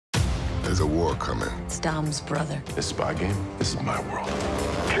There's a war coming. It's Dom's brother. This spy game, this is my world.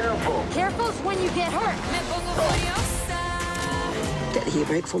 Careful! Careful's when you get hurt. Did you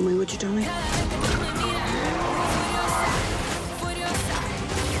break for me, would you tell me?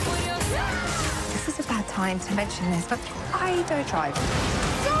 This is a bad time to mention this, but I don't drive.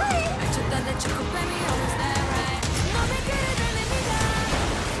 Sorry!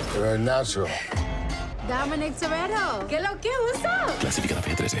 Very natural. Dominic Toretto. ¿Qué lo que? What's up? Clasificada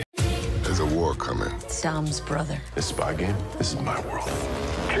P13. There's a war coming. It's Dom's brother. This spy game, this is my world.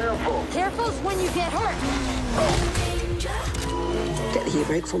 Careful! Careful's when you get hurt. Did you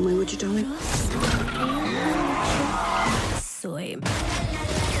break for me, would you tell me? Soy.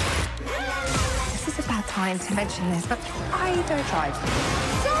 This is a bad time to mention this, but I don't drive.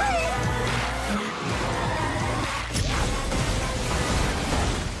 Sorry!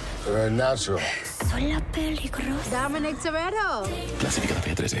 Very natural. Soy la peligrosa. Dominic Toretto. Clasificada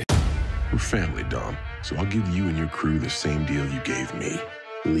P13. We're family, Dom, so I'll give you and your crew the same deal you gave me.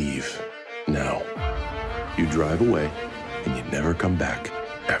 Leave. Now. You drive away, and you never come back.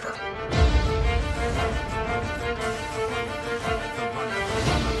 Ever.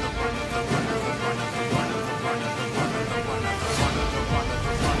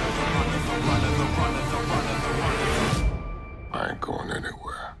 I ain't going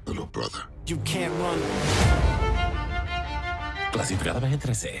anywhere, little brother. You can't run. Clasificada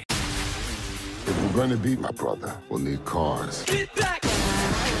P13. If we're going to beat my brother, we'll need cars. Get back!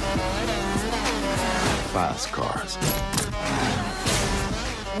 Fast cars.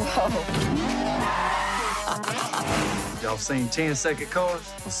 Y'all seen 10-second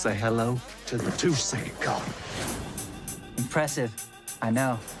cars? Let's say hello to the 2-second car. Impressive, I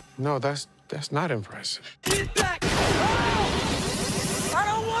know. No, that's not impressive. Get back! I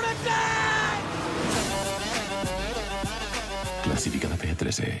don't want to die! Clasificada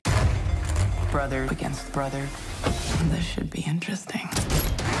P13. Brother against brother. This should be interesting.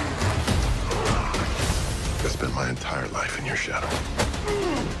 I spent my entire life in your shadow.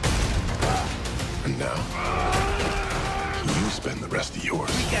 And now, you spend the rest of yours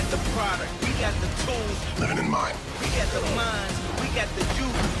We got the product, we got the tools, living in mine. we got the minds, we got the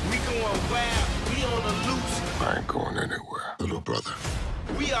youth. We going wild, we on the loose. I ain't going anywhere, little brother.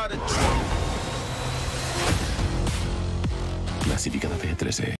 We are the truth. Clasificada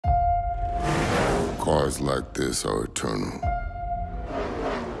P13. Cars like this are eternal.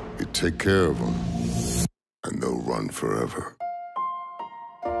 You take care of them, and they'll run forever.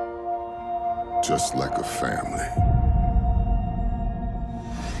 Just like a family.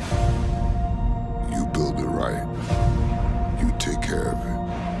 You build it right. You take care of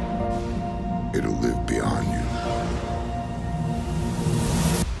it. It'll live beyond you.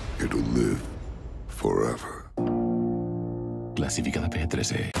 It'll live forever. Clasificada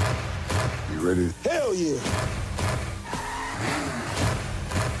P13. You ready? Hell yeah!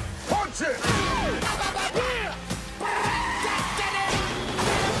 Punch it!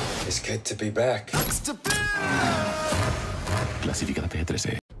 It's good to be back. Clasificada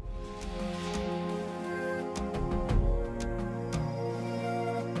P13.